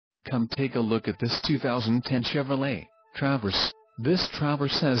Come take a look at this 2010 Chevrolet Traverse. This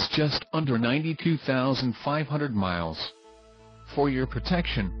Traverse has just under 92,500 miles. For your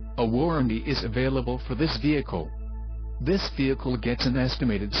protection, a warranty is available for this vehicle. This vehicle gets an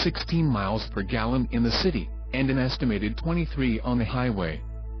estimated 16 miles per gallon in the city, and an estimated 23 on the highway.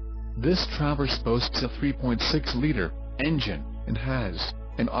 This Traverse boasts a 3.6-liter engine, and has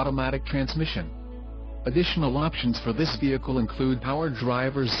an automatic transmission. Additional options for this vehicle include power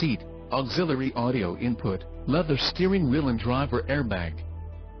driver's seat, auxiliary audio input, leather steering wheel and driver airbag.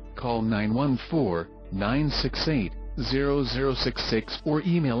 Call 914-968-0066 or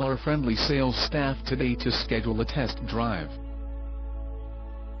email our friendly sales staff today to schedule a test drive.